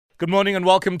Good morning and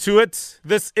welcome to it.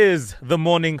 This is the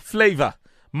morning flavor.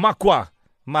 Makwa,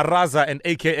 Maraza, and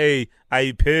AKA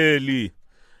Aipeli.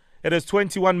 It is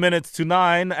 21 minutes to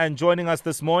 9, and joining us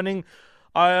this morning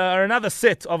are another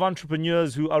set of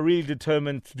entrepreneurs who are really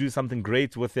determined to do something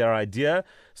great with their idea.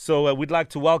 So we'd like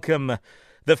to welcome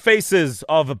the faces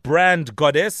of Brand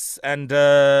Goddess and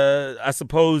I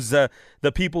suppose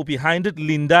the people behind it,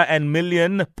 Linda and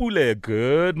Million Pule.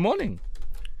 Good morning.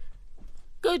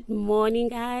 Good morning,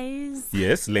 guys.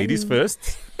 Yes, ladies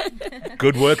first.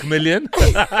 Good work, Million.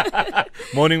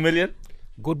 Morning, Million.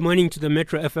 Good morning to the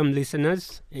Metro FM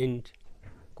listeners and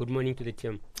good morning to the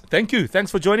team. Thank you.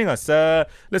 Thanks for joining us.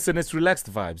 Listen, it's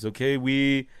relaxed vibes, okay?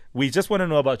 We just want to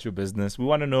know about your business. We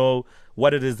want to know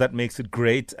what it is that makes it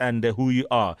great and who you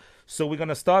are. So we're going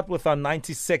to start with our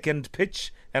 90-second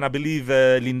pitch, and I believe,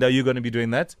 Linda, you're going to be doing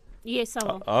that? Yes, I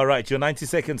will. All right, your 90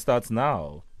 seconds starts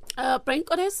now. Brand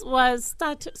Goddess was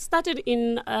started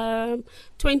in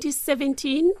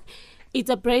 2017. It's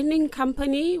a branding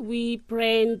company. We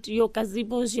brand your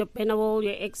gazebos, your banner wall,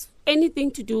 anything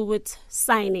to do with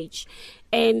signage.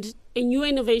 And a new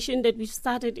innovation that we've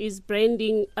started is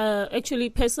branding, actually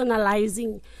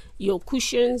personalizing your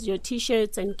cushions, your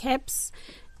T-shirts and caps.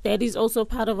 That is also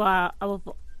part of our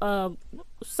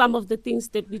some of the things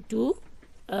that we do.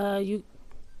 You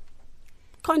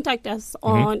contact us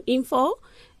on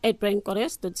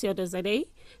info@brandgoddess.co.za.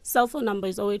 Cell phone number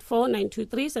is 084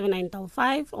 923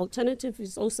 7955. Alternative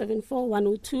is 074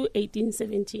 102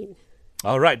 1817.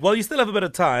 All right. Well, you still have a bit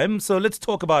of time, so let's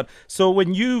talk about. So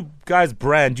when you guys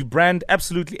brand, you brand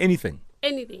absolutely anything.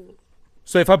 Anything.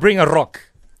 So if I bring a rock.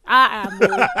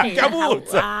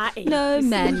 No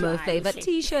man, more favor.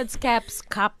 T-shirts, caps,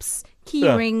 cups, key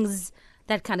rings,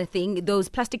 that kind of thing. Those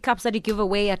plastic cups that you give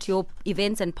away at your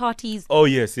events and parties. Oh,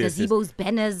 yes. Gazebos,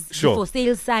 banners, Sure. for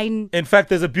sale sign. In fact,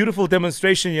 there's a beautiful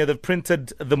demonstration here. They've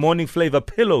printed the morning flavor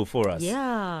pillow for us.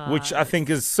 Yeah. Which I think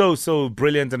is so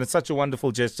brilliant, and it's such a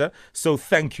wonderful gesture. So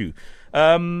thank you.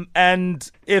 And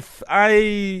if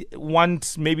I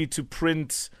want maybe to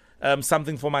print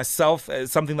something for myself,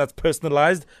 something that's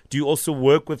personalized, do you also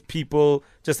work with people,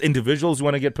 just individuals who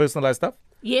want to get personalized stuff?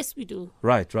 Yes, we do.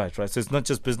 Right. So it's not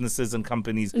just businesses and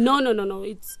companies. No.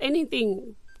 It's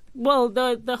anything. Well,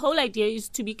 the whole idea is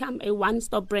to become a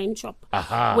one-stop brand shop.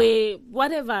 Aha. Where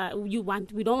whatever you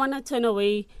want, we don't want to turn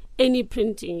away any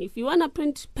printing. If you want to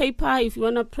print paper, if you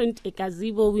want to print a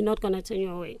gazebo, we're not going to turn you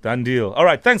away. Done deal. All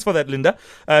right. Thanks for that, Linda.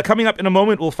 Coming up in a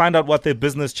moment, we'll find out what their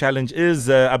business challenge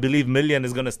is. I believe Million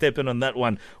is going to step in on that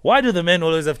one. Why do the men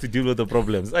always have to deal with the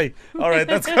problems? Hey, all right.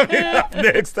 That's coming up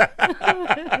next.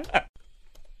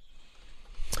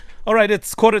 All right,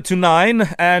 it's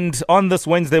 8:45, and on this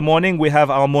Wednesday morning, we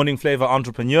have our morning flavor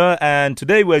entrepreneur, and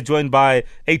today we're joined by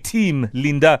a team,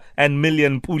 Linda and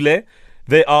Million Pule.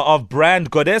 They are of Brand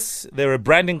Goddess. They're a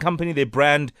branding company. They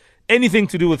brand anything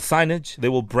to do with signage. They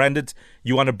will brand it.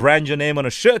 You want to brand your name on a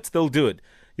shirt, they'll do it.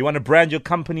 You want to brand your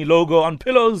company logo on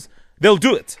pillows, they'll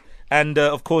do it. And,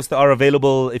 of course, they are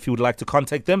available if you would like to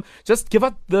contact them. Just give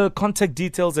out the contact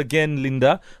details again,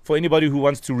 Linda, for anybody who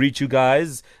wants to reach you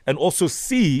guys and also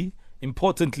see,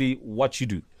 importantly, what you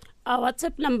do. Our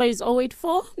WhatsApp number is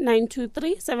 084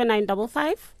 923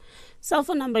 7955. Cell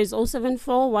phone number is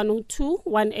 074 102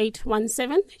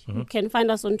 1817. You can find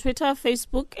us on Twitter,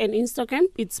 Facebook, and Instagram.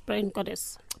 It's Brand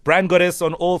Goddess. Brand Goddess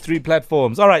on all three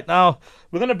platforms. All right, now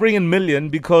we're going to bring in Million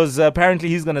because apparently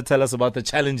he's going to tell us about the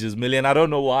challenges. Million, I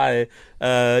don't know why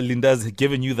Linda's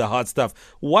given you the hard stuff.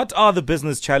 What are the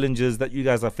business challenges that you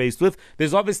guys are faced with?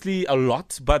 There's obviously a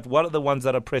lot, but what are the ones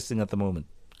that are pressing at the moment?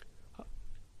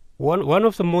 One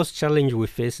of the most challenge we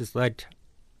face is that,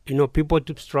 people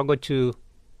struggle to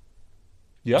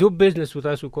do business with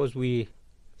us because we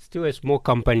still a small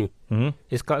company.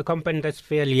 It's a company that's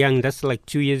fairly young, that's like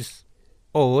 2 years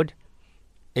old,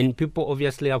 and people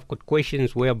obviously have got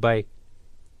questions whereby,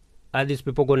 are these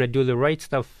people going to do the right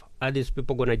stuff? Are these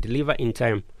people going to deliver in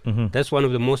time? That's one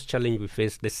of the most challenge we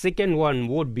face. The second one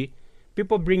would be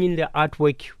people bring in their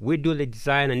artwork, we do the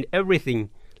design and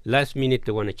everything. Last minute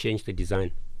they want to change the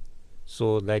design.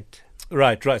 So that...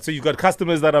 Right. So you've got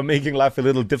customers that are making life a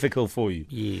little difficult for you.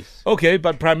 Yes. Okay,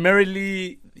 but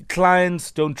primarily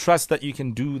clients don't trust that you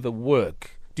can do the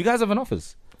work. Do you guys have an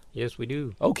office? Yes, we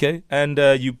do. Okay, and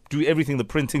you do everything, the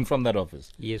printing from that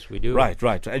office? Yes, we do. Right.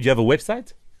 And do you have a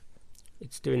website?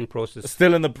 It's still in process.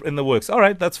 Still in the works. All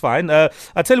right, that's fine. I'll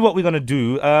tell you what we're going to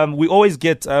do. We always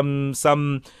get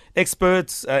some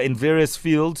experts in various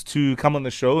fields to come on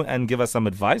the show and give us some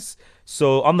advice.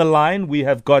 So on the line, we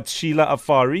have got Sheila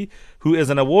Afari, who is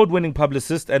an award-winning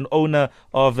publicist and owner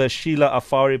of Sheila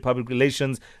Afari Public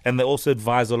Relations, and they also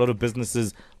advise a lot of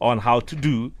businesses on how to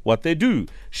do what they do.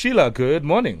 Sheila, good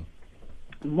morning.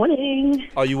 Morning.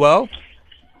 Are you well?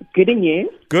 Good, and you?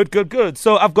 Good.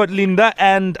 So I've got Linda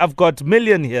and I've got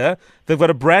Million here. They've got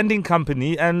a branding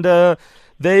company, and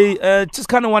they just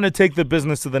kind of want to take the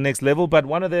business to the next level. But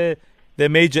one of their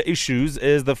major issues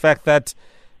is the fact that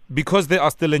because they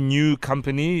are still a new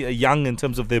company, young in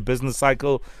terms of their business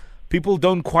cycle, people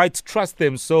don't quite trust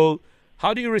them. So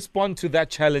how do you respond to that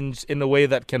challenge in a way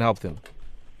that can help them?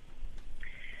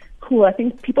 Cool. I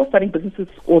think people are starting businesses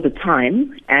all the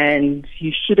time, and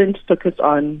you shouldn't focus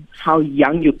on how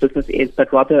young your business is,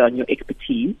 but rather on your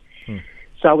expertise.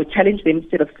 So I would challenge them,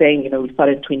 instead of saying, we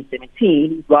started in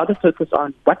 2017, rather focus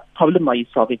on what problem are you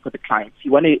solving for the clients.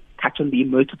 You want to touch on the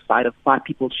emotive side of why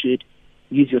people should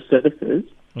use your services.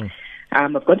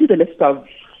 I've gone through the list of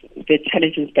the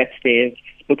challenges that they've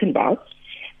spoken about,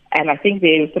 and I think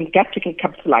there are some gaps you can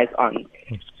capitalize on.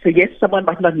 So yes, someone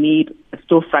might not need a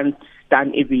storefront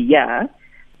done every year,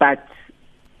 but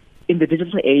in the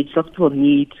digital age, lots of people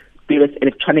need various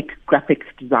electronic graphics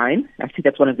design. I think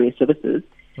that's one of their services.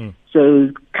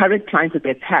 So current clients that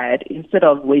they've had, instead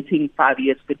of waiting 5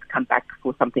 years for it to come back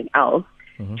for something else,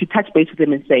 to touch base with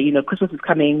them and say, Christmas is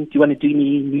coming. Do you want to do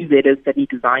any newsletters that need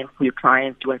design for your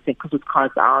clients? Do you want to send Christmas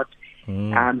cards out? Do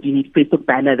you need Facebook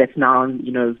banner that's now,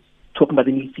 talking about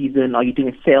the new season? Are you doing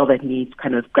a sale that needs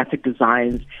kind of graphic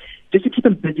designs? Just to keep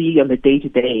them busy on the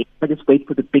day-to-day, but just wait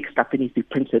for the big stuff that needs to be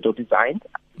printed or designed.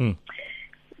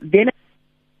 Then,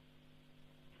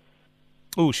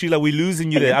 oh, Sheila, we're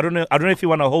losing you there. I don't know if you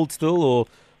want to hold still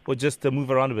or just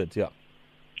move around a bit. Yeah.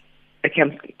 Okay,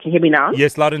 can you hear me now?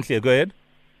 Yes, loud and clear. Go ahead.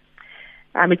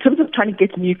 In terms of trying to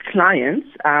get new clients,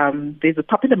 there's a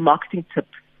popular marketing tip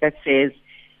that says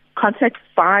contact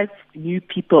 5 new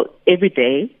people every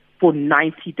day for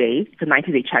 90 days. It's a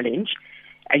 90-day challenge,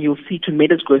 and you'll see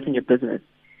tremendous growth in your business.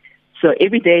 So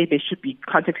every day they should be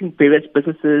contacting various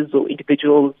businesses or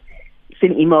individuals,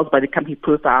 send emails by the company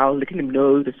profile, letting them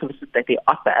know the services that they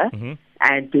offer,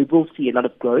 and they will see a lot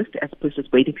of growth as opposed to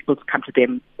just waiting for people to come to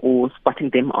them or spotting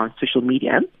them on social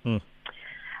media.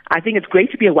 I think it's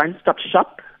great to be a one-stop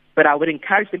shop, but I would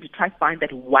encourage them to try to find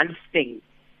that one thing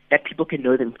that people can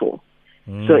know them for.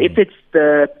 So if it's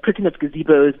the printing of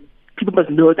gazebos, people must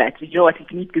know that. If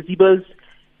you need gazebos,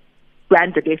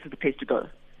 brand the is the place to go.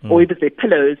 Or if it's their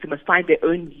pillows, they must find their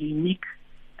own unique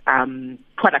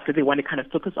product that they want to kind of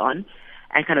focus on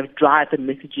and kind of drive the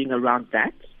messaging around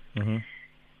that.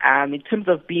 In terms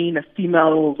of being a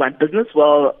female-run business,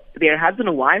 well, they're a husband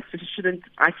and wife, so she shouldn't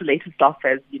isolate herself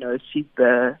as, she's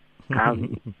the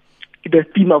the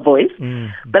female voice.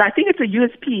 But I think it's a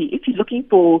USP. If you're looking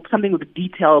for something with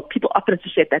detail, people often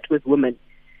associate that with women.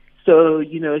 So,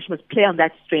 she must play on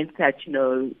that strength that,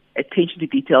 attention to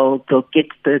detail, they'll get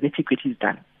the nitty-gritties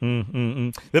done.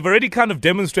 They've already kind of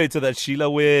demonstrated that, Sheila,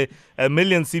 where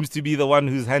Million seems to be the one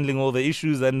who's handling all the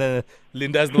issues and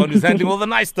Linda's the one who's handling all the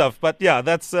nice stuff. But yeah,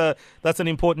 that's an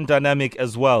important dynamic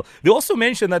as well. They also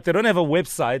mentioned that they don't have a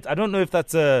website. I don't know if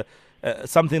that's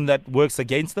something that works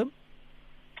against them.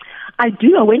 I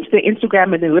do. I went to the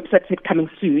Instagram and the website said coming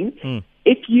soon.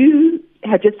 If you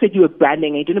had just said you were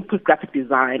branding and you didn't put graphic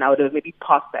design, I would have maybe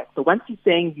passed that. So once you're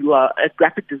saying you are a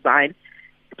graphic design,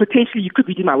 potentially you could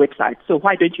be doing my website. So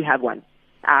why don't you have one?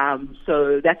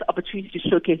 So that's an opportunity to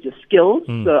showcase your skills.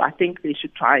 So I think they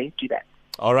should try and do that.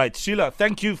 All right, Sheila,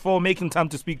 thank you for making time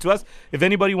to speak to us. If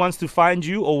anybody wants to find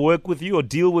you or work with you or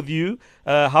deal with you,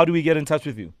 how do we get in touch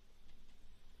with you?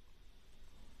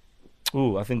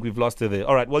 Oh, I think we've lost her there.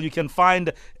 All right. Well, you can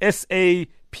find SAPR_Africa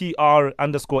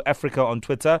on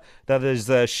Twitter. That is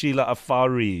Sheila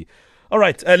Afari. All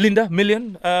right. Linda,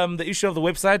 Million, the issue of the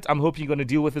website, I'm hoping you're going to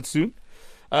deal with it soon.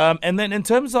 And then in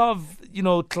terms of,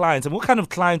 clients, and what kind of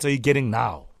clients are you getting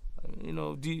now?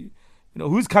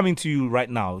 Who's coming to you right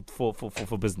now for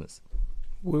business?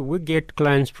 We get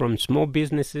clients from small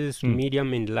businesses,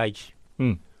 medium and large.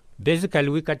 Basically,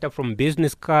 we cater from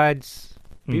business cards,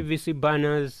 PVC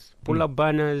banners, pull-up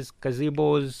banners,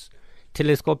 gazebos,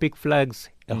 telescopic flags,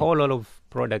 a whole lot of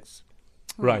products.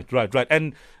 Right.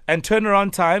 And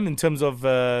turnaround time in terms of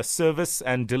service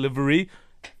and delivery,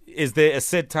 is there a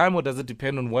set time or does it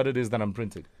depend on what it is that I'm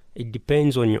printing? It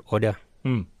depends on your order.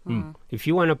 If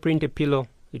you want to print a pillow,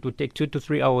 it will take 2 to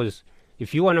 3 hours.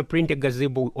 If you want to print a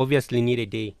gazebo, obviously need a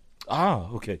day.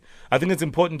 Okay. I think it's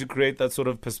important to create that sort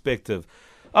of perspective.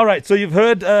 All right, so you've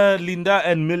heard Linda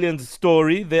and Million's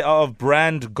story. They are of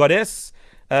brand Goddess.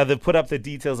 They've put up their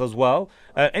details as well.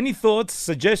 Any thoughts,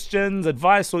 suggestions,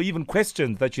 advice, or even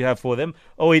questions that you have for them?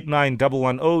 089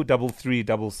 110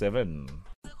 3377.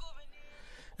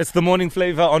 It's the morning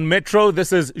flavor on Metro.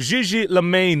 This is Gigi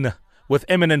Lamaine with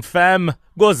Eminent Fam.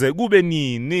 Goze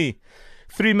Gubenini.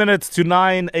 3 minutes to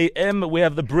 9 a.m. We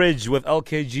have The Bridge with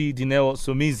LKG Dineo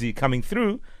Somizi coming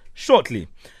through shortly.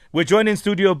 We're joined in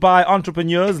studio by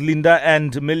entrepreneurs Linda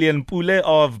and Million Pule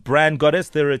of Brand Goddess.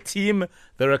 They're a team,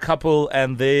 they're a couple,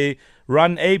 and they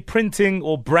run a printing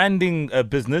or branding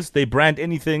business. They brand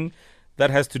anything that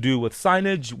has to do with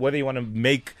signage, whether you want to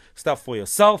make stuff for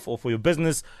yourself or for your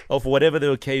business or for whatever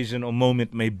the occasion or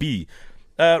moment may be.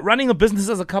 Running a business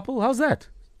as a couple, how's that?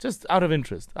 Just out of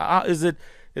interest. Is it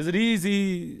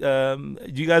easy? Do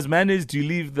you guys manage? Do you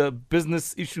leave the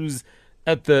business issues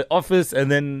at the office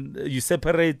and then you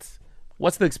separate?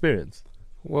 What's the experience?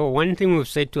 Well, one thing we've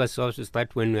said to ourselves is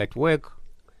that when we're at work,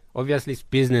 obviously it's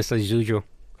business as usual.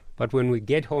 But when we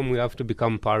get home, we have to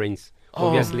become parents.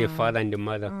 Obviously a father and a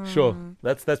mother. Sure.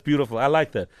 That's beautiful. I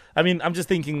like that. I mean, I'm just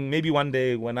thinking maybe one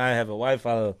day when I have a wife,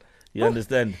 you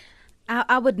understand.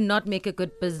 I would not make a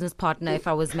good business partner if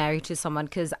I was married to someone,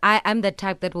 because I'm the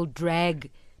type that will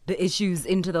drag the issues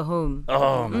into the home.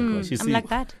 Oh my gosh, you see. I'm like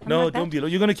that. Don't be.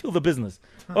 You're going to kill the business.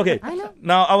 Okay. I know.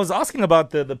 Now, I was asking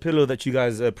about the pillow that you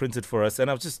guys printed for us, and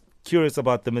I was just curious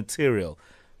about the material.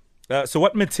 So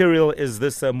what material is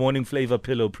this morning flavor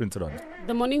pillow printed on?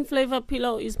 The morning flavor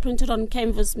pillow is printed on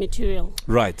canvas material.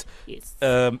 Right. Yes.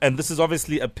 And this is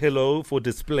obviously a pillow for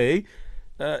display.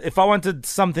 If I wanted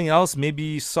something else,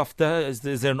 maybe softer, is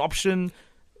there an option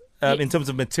in terms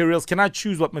of materials? Can I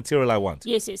choose what material I want?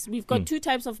 Yes. We've got two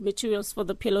types of materials for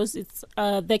the pillows. It's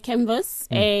the canvas,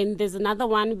 and there's another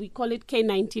one, we call it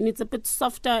K19. It's a bit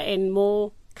softer and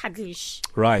more cuddlish.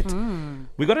 Right.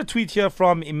 We got a tweet here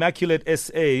from Immaculate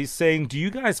SA saying, do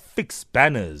you guys fix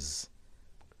banners?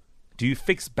 Do you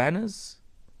fix banners?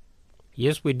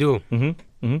 Yes, we do.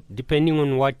 Depending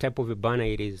on what type of a banner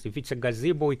it is. If it's a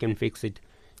gazebo, we can fix it.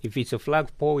 If it's a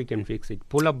flagpole, we can fix it.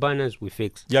 Pull-up banners, we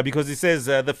fix. Yeah, because it says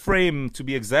the frame, to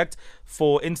be exact.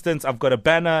 For instance, I've got a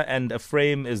banner and a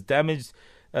frame is damaged.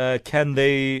 Can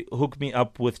they hook me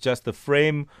up with just the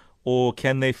frame, or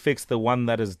can they fix the one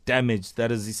that is damaged?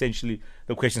 That is essentially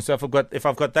the question. So if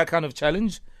I've got that kind of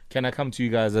challenge, can I come to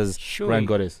you guys as Brand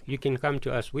Goddess? You can come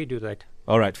to us. We do that.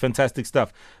 All right, fantastic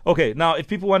stuff. Okay, now if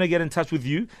people want to get in touch with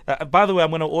you, by the way, I'm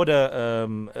going to order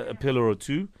a pillow or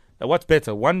two. What's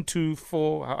better? 1, 2,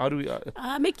 4? How do we?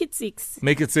 Make it 6.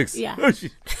 Make it 6. Yeah.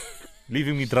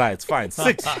 Leaving me dry. It's fine.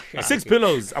 6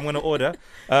 pillows I'm going to order.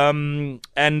 And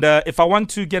if I want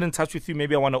to get in touch with you,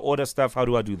 maybe I want to order stuff. How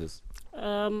do I do this?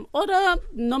 Order,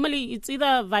 normally it's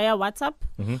either via WhatsApp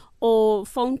or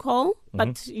phone call,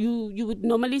 but you would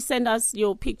normally send us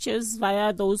your pictures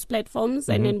via those platforms,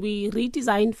 and then we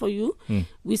redesign for you.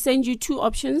 We send you 2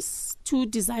 options, 2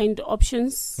 designed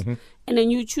options, and then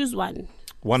you choose one.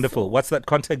 Wonderful. What's that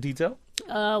contact detail?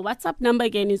 WhatsApp number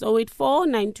again is 084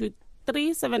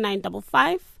 923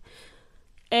 7955.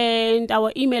 And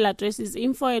our email address is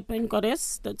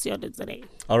info@brandgoddess.co.za.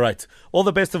 All right. All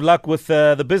the best of luck with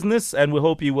the business, and we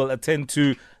hope you will attend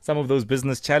to some of those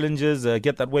business challenges,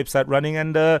 get that website running,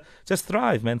 and just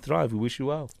thrive, man. Thrive. We wish you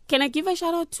well. Can I give a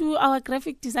shout out to our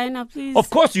graphic designer, please? Of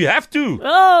course, you have to.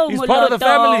 Oh, he's Muloto. part of the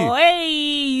family. Hey,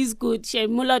 he's good.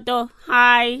 Muloto,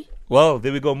 hi. Well,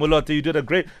 there we go. Muloto, you did a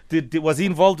great... Was he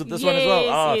involved with this one as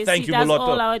well? Yes, thank you, he does Muloto.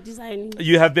 all our designing.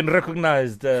 You have been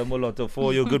recognized, Muloto,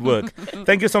 for your good work.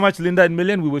 Thank you so much, Linda and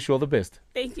Million. We wish you all the best.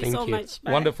 Thank you so much.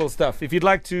 Bye. Wonderful stuff. If you'd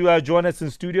like to join us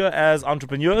in studio as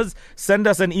entrepreneurs, send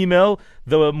us an email,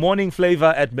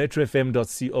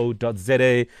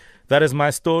 themorningflavor@metrofm.co.za. That is my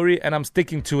story, and I'm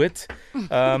sticking to it.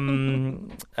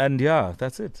 And yeah,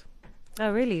 that's it.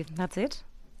 Oh, really? That's it?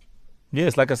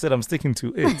 Yes, like I said, I'm sticking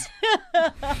to it.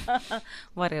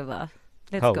 Whatever.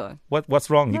 Let's go. What's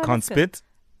wrong? You can't spit?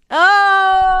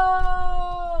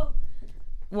 Oh!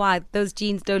 Why? Those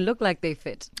jeans don't look like they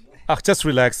fit. Just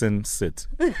relax and sit.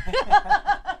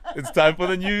 It's time for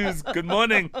the news. Good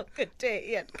morning. Good day.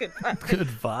 Yeah, good. Good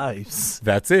vibes.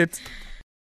 That's it.